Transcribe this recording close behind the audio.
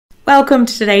Welcome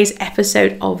to today's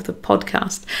episode of the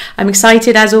podcast. I'm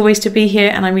excited as always to be here,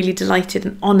 and I'm really delighted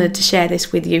and honoured to share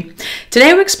this with you.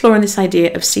 Today we're exploring this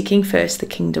idea of seeking first the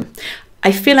kingdom.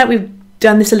 I feel like we've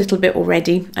done this a little bit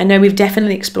already. I know we've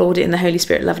definitely explored it in the Holy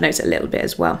Spirit Love Notes a little bit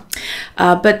as well.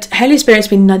 But Holy Spirit's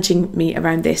been nudging me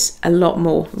around this a lot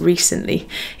more recently.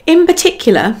 In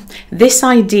particular, this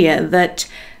idea that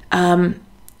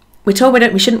we're told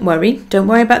we shouldn't worry. Don't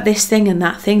worry about this thing and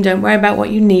that thing. Don't worry about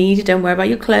what you need. Don't worry about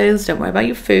your clothes. Don't worry about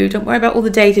your food. Don't worry about all the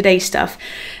day-to-day stuff.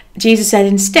 Jesus said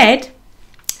instead,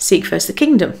 seek first the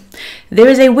kingdom. There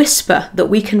is a whisper that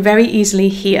we can very easily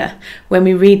hear when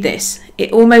we read this.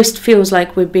 It almost feels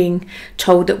like we're being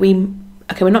told that we're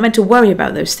not meant to worry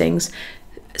about those things.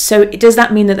 So does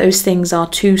that mean that those things are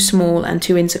too small and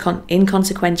too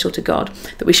inconsequential to God,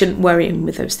 that we shouldn't worry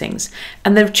with those things?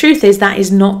 And the truth is that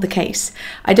is not the case.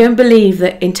 I don't believe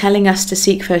that in telling us to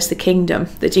seek first the kingdom,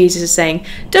 that Jesus is saying,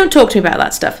 don't talk to me about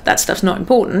that stuff. That stuff's not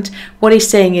important. What he's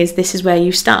saying is this is where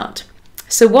you start.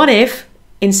 So what if,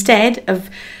 instead of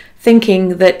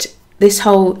thinking that this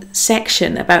whole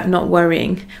section about not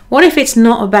worrying, what if it's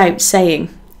not about saying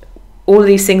all of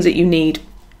these things that you need,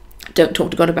 don't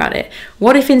talk to God about it?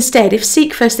 What if instead, if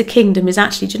seek first the kingdom is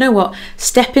actually, do you know what,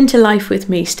 step into life with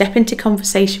me, step into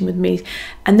conversation with me,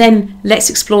 and then let's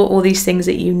explore all these things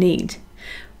that you need?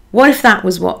 What if that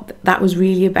was what that was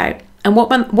really about? And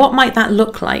what might that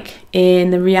look like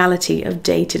in the reality of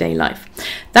day-to-day life?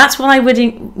 That's where we're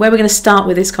going to start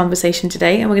with this conversation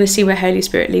today, and we're going to see where Holy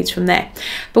Spirit leads from there.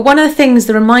 But one of the things,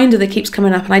 the reminder that keeps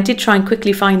coming up, and I did try and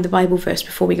quickly find the Bible verse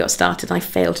before we got started, and I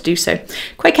failed to do so,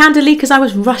 quite candidly, because I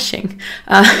was rushing.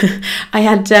 I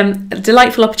had a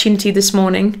delightful opportunity this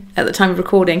morning, at the time of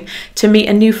recording, to meet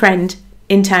a new friend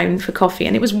in town for coffee,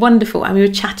 and it was wonderful, and we were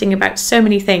chatting about so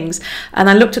many things, and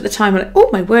I looked at the time and like, oh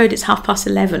my word, it's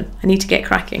 11:30, I need to get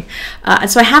cracking.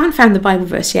 And so I haven't found the Bible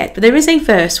verse yet, but there is a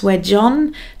verse where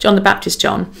John the Baptist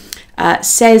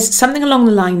says something along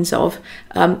the lines of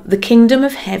the kingdom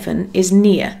of heaven is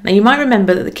near. Now you might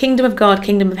remember that the kingdom of God,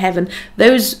 kingdom of heaven,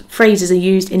 those phrases are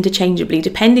used interchangeably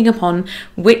depending upon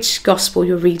which gospel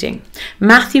you're reading.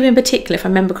 Matthew in particular, if I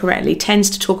remember correctly, tends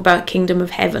to talk about kingdom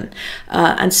of heaven,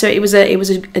 and so it was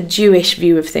a Jewish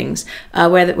view of things,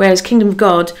 whereas kingdom of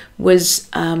God was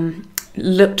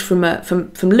looked from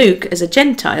Luke as a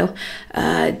Gentile.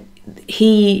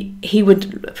 He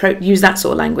would use that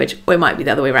sort of language, or it might be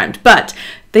the other way around, but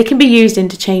they can be used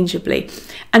interchangeably.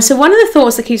 And so one of the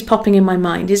thoughts that keeps popping in my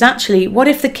mind is actually, what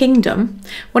if the kingdom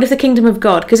of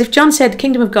God, because if John said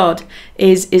kingdom of God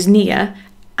is near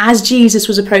as Jesus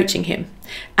was approaching him,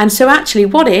 and so actually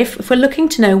what if we're looking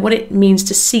to know what it means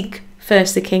to seek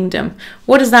first the kingdom,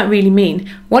 what does that really mean?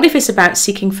 What if it's about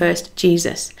seeking first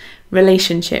Jesus,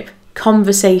 relationship,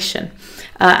 conversation?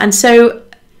 And so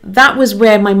that was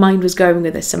where my mind was going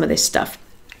with some of this stuff.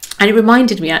 And it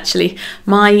reminded me actually,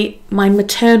 my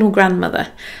maternal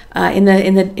grandmother, in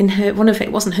her one of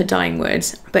it wasn't her dying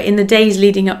words, but in the days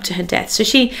leading up to her death. So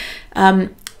she,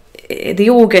 the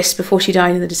August before she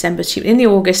died in the December, in the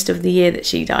August of the year that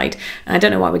she died, and I don't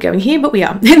know why we're going here, but we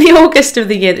are, in the August of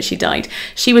the year that she died,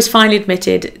 she was finally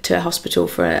admitted to a hospital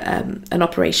for an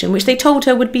operation, which they told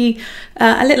her would be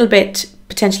a little bit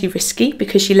potentially risky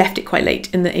because she left it quite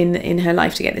late in her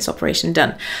life to get this operation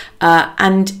done,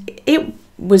 and it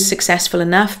was successful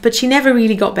enough, but she never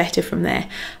really got better from there.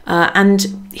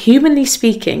 And humanly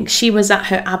speaking, she was at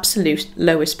her absolute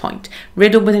lowest point,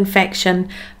 riddled with infection,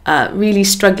 really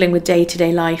struggling with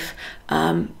day-to-day life,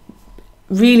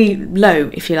 really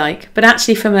low, if you like. But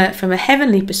actually, from a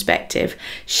heavenly perspective,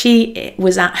 she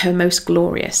was at her most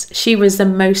glorious. She was the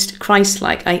most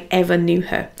Christ-like I ever knew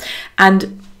her.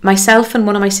 And myself and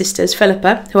one of my sisters,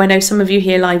 Philippa, who I know some of you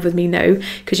here live with me know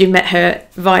because you've met her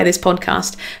via this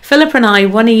podcast. Philippa and I,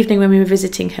 one evening when we were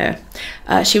visiting her,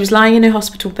 she was lying in her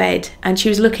hospital bed and she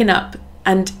was looking up,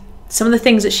 and some of the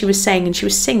things that she was saying, and she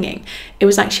was singing, it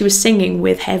was like she was singing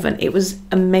with heaven. It was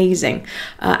amazing.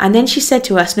 And then she said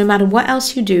to us, no matter what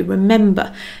else you do,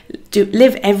 remember,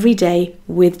 live every day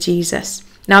with Jesus.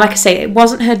 Now, like I say, it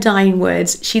wasn't her dying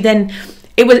words. She then,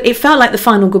 it felt like the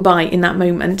final goodbye in that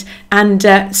moment, and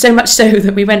so much so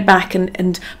that we went back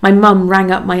and my mum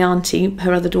rang up my auntie,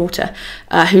 her other daughter,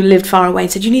 who lived far away,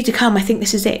 and said, you need to come, I think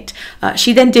this is it.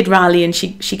 She then did rally, and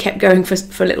she kept going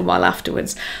for a little while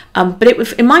afterwards, but it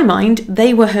was, in my mind,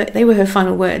 they were her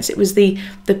final words. It was the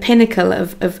pinnacle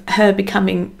of her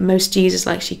becoming most Jesus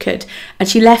like she could, and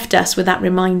she left us with that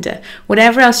reminder: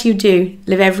 whatever else you do,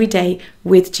 live every day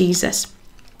with Jesus.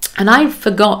 And I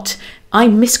forgot I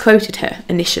misquoted her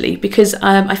initially because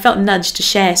I felt nudged to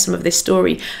share some of this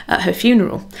story at her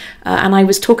funeral. And I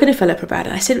was talking to Philippa about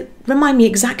it. I said, remind me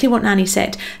exactly what Nanny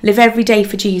said. Live every day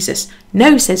for Jesus.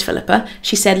 No, says Philippa.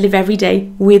 She said, live every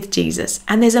day with Jesus.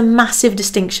 And there's a massive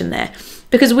distinction there.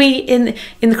 Because we, in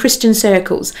the Christian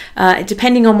circles,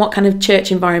 depending on what kind of church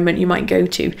environment you might go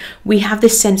to, we have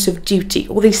this sense of duty,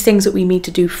 all these things that we need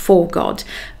to do for God,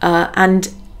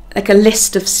 and like a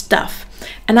list of stuff.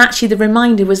 And actually the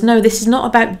reminder was, no, this is not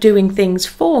about doing things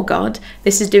for God,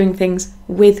 this is doing things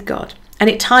with God. And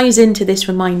it ties into this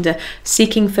reminder,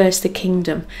 seeking first the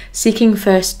kingdom, seeking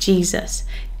first Jesus.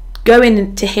 Go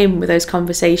in to him with those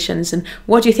conversations and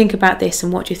what do you think about this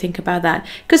and what do you think about that?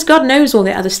 Because God knows all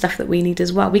the other stuff that we need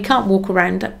as well. We can't walk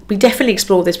around, we definitely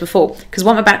explored this before, because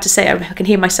what I'm about to say, I can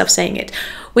hear myself saying it.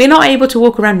 We're not able to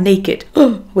walk around naked.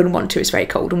 Oh, I wouldn't want to, it's very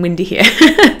cold and windy here.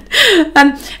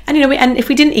 And if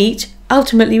we didn't eat,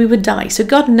 ultimately we would die. So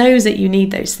God knows that you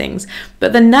need those things.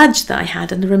 But the nudge that I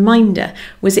had and the reminder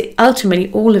was that ultimately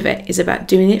all of it is about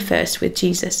doing it first with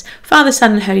Jesus. Father,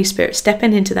 Son and Holy Spirit,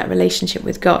 stepping into that relationship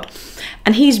with God.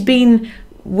 And he's been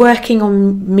working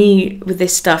on me with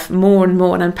this stuff more and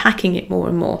more and unpacking it more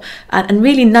and more and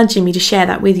really nudging me to share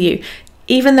that with you.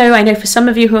 Even though I know for some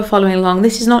of you who are following along,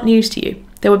 this is not news to you.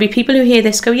 There will be people who hear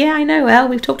this go, yeah, I know, Elle,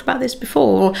 we've talked about this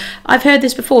before, or I've heard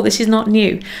this before, this is not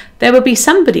new. There will be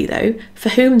somebody, though, for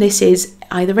whom this is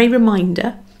either a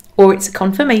reminder, or it's a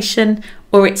confirmation,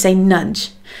 or it's a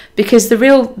nudge. Because the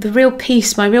real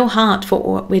piece, my real heart for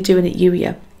what we're doing at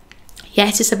UEA,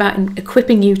 yes, it's about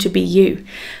equipping you to be you,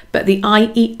 but the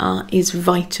IER is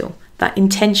vital. That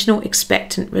intentional,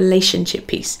 expectant relationship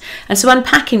piece. And so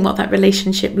unpacking what that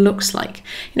relationship looks like.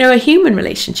 You know, a human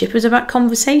relationship is about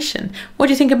conversation. What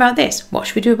do you think about this? What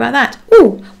should we do about that?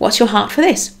 Ooh, what's your heart for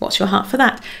this? What's your heart for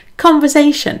that?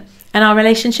 Conversation. And our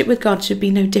relationship with God should be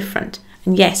no different.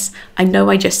 And yes, I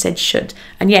know I just said should.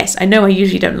 And yes, I know I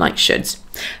usually don't like shoulds.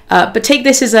 But take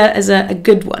this as a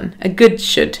good one, a good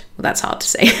should. Well, that's hard to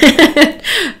say.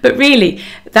 But really,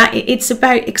 that it's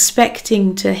about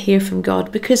expecting to hear from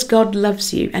God because God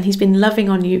loves you and he's been loving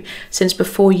on you since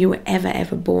before you were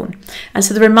ever born. And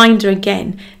so the reminder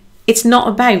again, it's not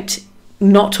about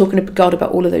not talking to God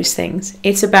about all of those things.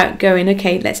 It's about going,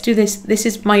 okay, let's do this. This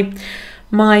is my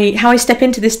how I step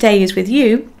into this day is with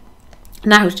you.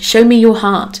 Now, show me your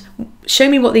heart. Show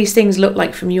me what these things look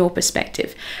like from your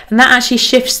perspective. And that actually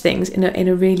shifts things in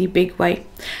a really big way.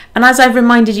 And as I've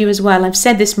reminded you as well, I've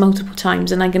said this multiple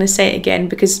times and I'm going to say it again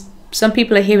because some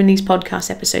people are hearing these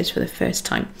podcast episodes for the first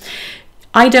time.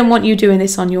 I don't want you doing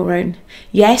this on your own.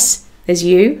 Yes, there's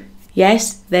you.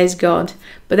 Yes, there's God.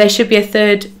 But there should be a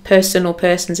third person or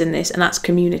persons in this, and that's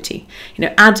community. You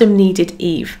know, Adam needed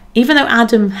Eve. Even though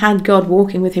Adam had God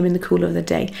walking with him in the cool of the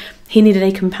day, he needed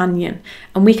a companion.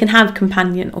 And we can have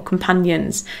companion or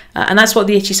companions. And that's what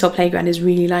the Itchy Soul Playground is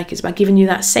really like. It's about giving you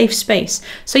that safe space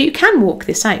so you can walk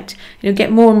this out. You know,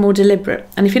 get more and more deliberate.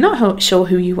 And if you're not sure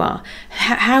who you are,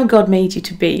 how God made you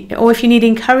to be, or if you need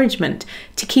encouragement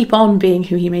to keep on being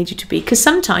who he made you to be. Because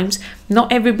sometimes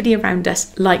not everybody around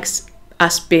us likes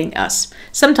us being us.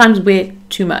 Sometimes we're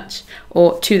too much,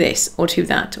 or too this, or too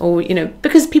that, or, you know,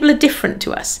 because people are different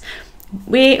to us.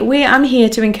 I'm here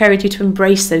to encourage you to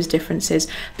embrace those differences,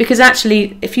 because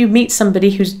actually, if you meet somebody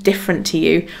who's different to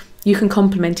you, you can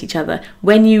complement each other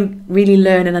when you really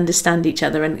learn and understand each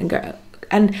other and go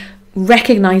and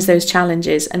recognize those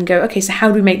challenges and go, okay, so how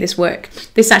do we make this work?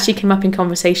 This actually came up in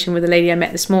conversation with a lady I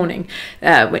met this morning.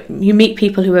 You meet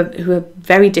people who are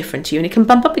very different to you and it can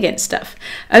bump up against stuff.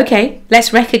 Okay,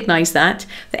 let's recognize that.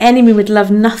 The enemy would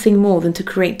love nothing more than to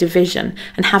create division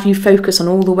and have you focus on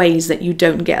all the ways that you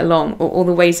don't get along, or all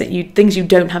the ways that things you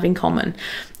don't have in common,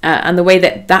 and the way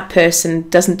that that person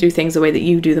doesn't do things the way that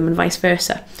you do them, and vice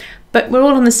versa. But we're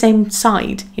all on the same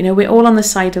side, you know, we're all on the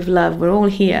side of love. We're all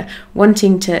here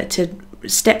wanting to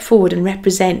step forward and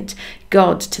represent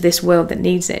God to this world that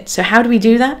needs it. So how do we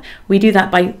do that? We do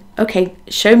that by, okay,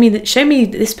 show me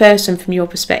this person from your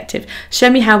perspective. Show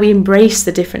me how we embrace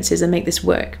the differences and make this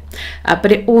work.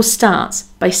 But it all starts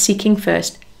by seeking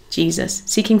first Jesus,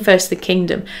 seeking first the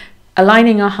kingdom,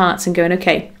 aligning our hearts and going,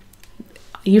 okay,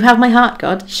 you have my heart,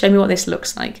 God. Show me what this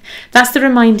looks like. That's the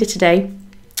reminder today.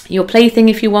 Your plaything,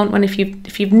 if you want one, if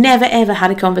you've never ever had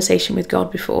a conversation with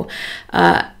God before,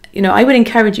 you know, I would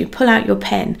encourage you, pull out your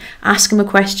pen, ask him a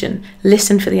question,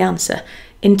 listen for the answer.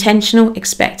 Intentional,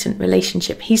 expectant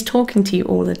relationship. He's talking to you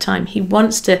all the time. He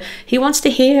wants to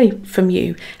hear from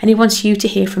you, and he wants you to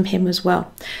hear from him as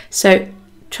well. So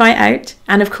try it out.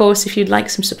 And of course, if you'd like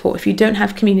some support, if you don't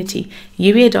have community,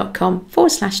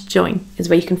 uea.com/join is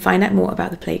where you can find out more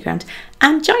about the playground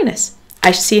and join us.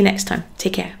 I shall see you next time.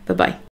 Take care. Bye-bye.